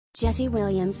Jesse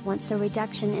Williams wants a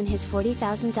reduction in his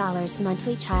 $40,000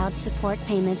 monthly child support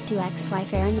payments to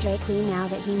ex-wife Aryn Drake-Lee now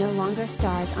that he no longer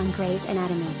stars on Grey's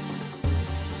Anatomy.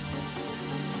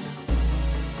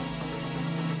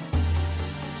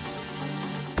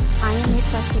 I am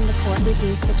requesting the court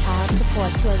reduce the child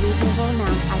support to a reasonable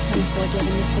amount I can afford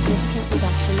given the significant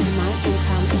reduction in my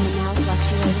income and the now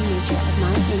fluctuating nature of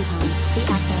my income, the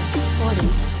actor,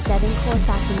 40, said in court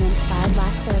documents filed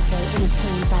last Thursday and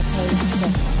obtained by page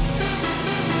 6.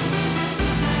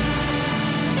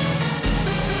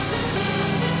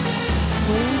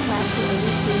 Williams left the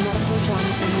ABC medical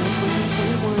drama in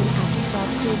 1921 after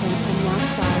 12 seasons and now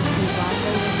stars in the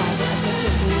Broadway revival of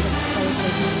Richard Greenwood's play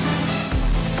Taking Off.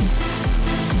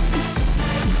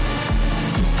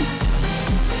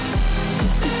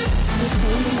 He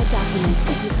claimed in the documents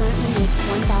that he currently makes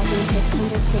 $1,668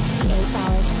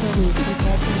 per week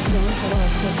compared to his grand total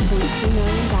of $6.2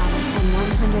 million and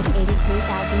 $183,000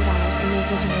 in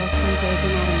residuals from Grey's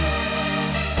Anatomy.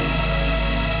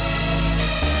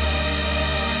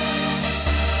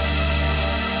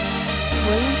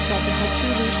 Williams said that her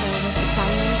TV show was the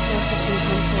primary source of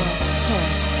income for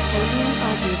his. Williams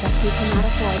argued that he cannot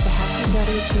afford the health he got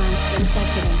each month since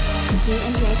exiting. He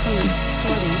and Drake-Lee,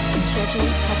 40, share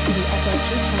joint custody of their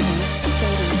two children,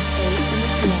 Sadie, 8 and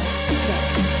Lucille,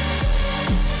 6.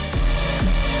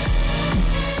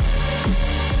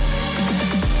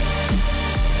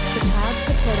 The child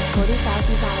support of $40,000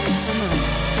 per month,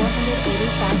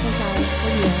 $480,000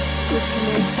 per year, which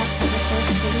commenced October 1,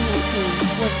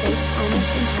 2019, was based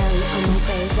almost entirely on my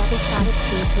Grey's episodic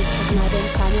piece which was my then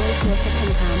primary source of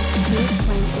income, he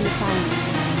explained in the filing.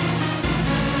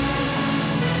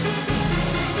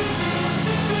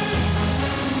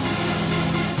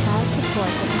 Child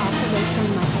support was also based on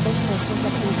my other sources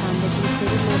of income which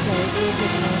included my Grey's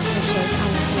residuals for shows I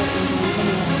appeared in during the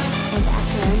marriage, and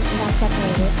after Aryn and I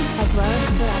separated, as well as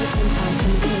sporadic income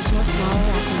from occasional smaller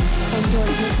acting,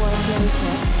 endorsement or appearance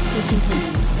work, he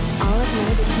continued. All of my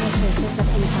additional sources of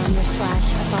income were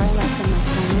slashed or far less than my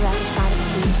primary episodic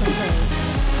piece from Grey's.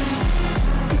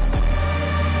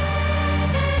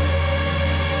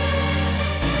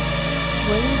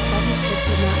 Williams said his kids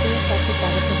would not be affected by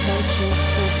the proposed change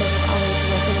since they would always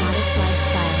live a modest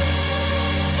lifestyle.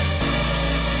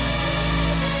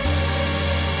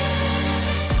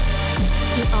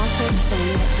 He also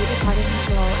explained that he departed his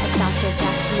role as Dr.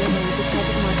 Jackson Avery because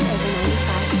it marked over 95%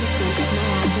 of my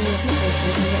acting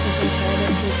reputation and it was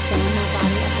imperative to expand my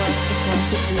body of work before it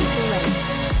became too late.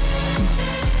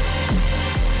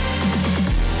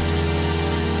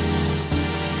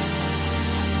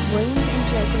 Williams and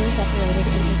Drake-Lee separated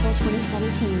in April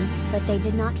 2017, but they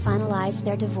did not finalize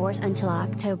their divorce until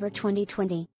October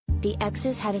 2020. The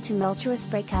exes had a tumultuous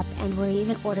breakup and were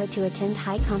even ordered to attend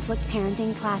high-conflict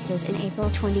parenting classes in April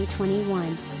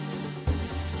 2021.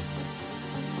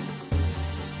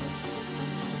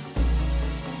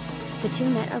 The two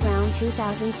met around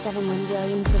 2007 when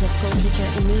Williams was a schoolteacher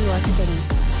in New York City.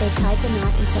 They tied the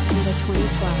knot in September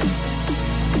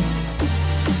 2012.